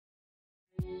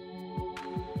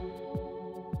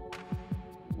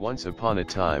Once upon a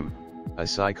time, a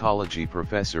psychology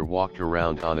professor walked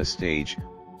around on a stage,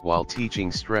 while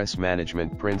teaching stress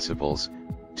management principles,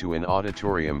 to an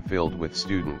auditorium filled with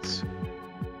students.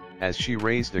 As she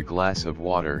raised a glass of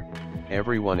water,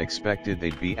 everyone expected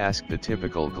they'd be asked the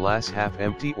typical glass half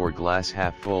empty or glass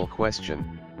half full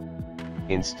question.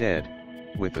 Instead,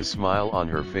 with a smile on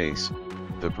her face,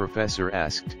 the professor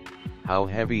asked, "How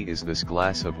heavy is this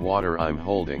glass of water I'm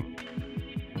holding?"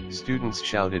 Students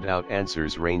shouted out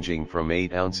answers ranging from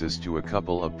 8 ounces to a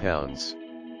couple of pounds.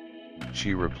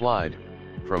 She replied,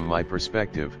 "From my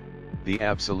perspective, the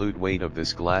absolute weight of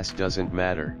this glass doesn't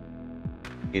matter.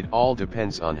 It all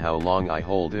depends on how long I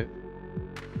hold it.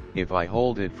 If I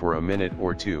hold it for a minute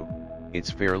or two,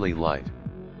 it's fairly light.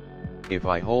 If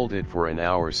I hold it for an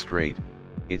hour straight,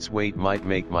 its weight might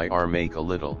make my arm ache a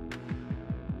little.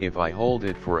 If I hold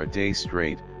it for a day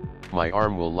straight, my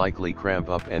arm will likely cramp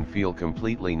up and feel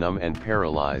completely numb and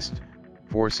paralyzed,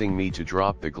 forcing me to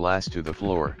drop the glass to the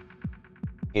floor.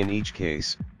 In each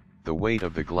case, the weight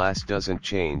of the glass doesn't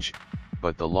change,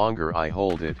 but the longer I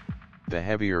hold it, the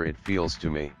heavier it feels to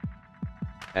me."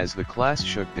 As the class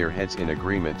shook their heads in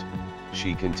agreement,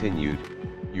 she continued,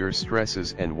 "Your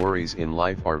stresses and worries in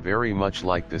life are very much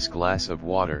like this glass of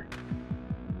water.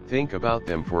 Think about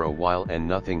them for a while and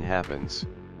nothing happens.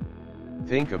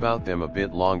 Think about them a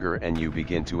bit longer and you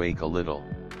begin to ache a little.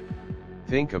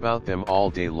 Think about them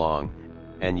all day long,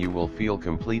 and you will feel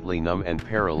completely numb and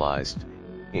paralyzed,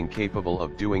 incapable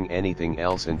of doing anything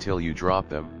else until you drop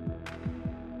them."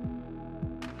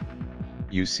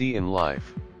 You see, in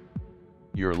life,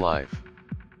 your life.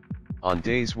 On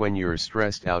days when you're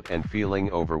stressed out and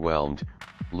feeling overwhelmed,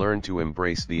 learn to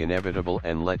embrace the inevitable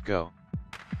and let go.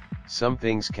 Some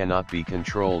things cannot be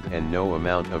controlled and no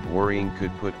amount of worrying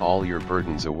could put all your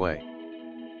burdens away.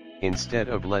 Instead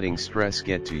of letting stress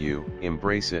get to you,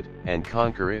 embrace it and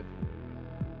conquer it.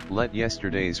 Let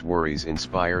yesterday's worries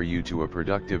inspire you to a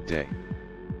productive day.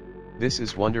 This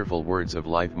is Wonderful Words of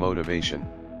Life Motivation.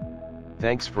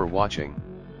 Thanks for watching.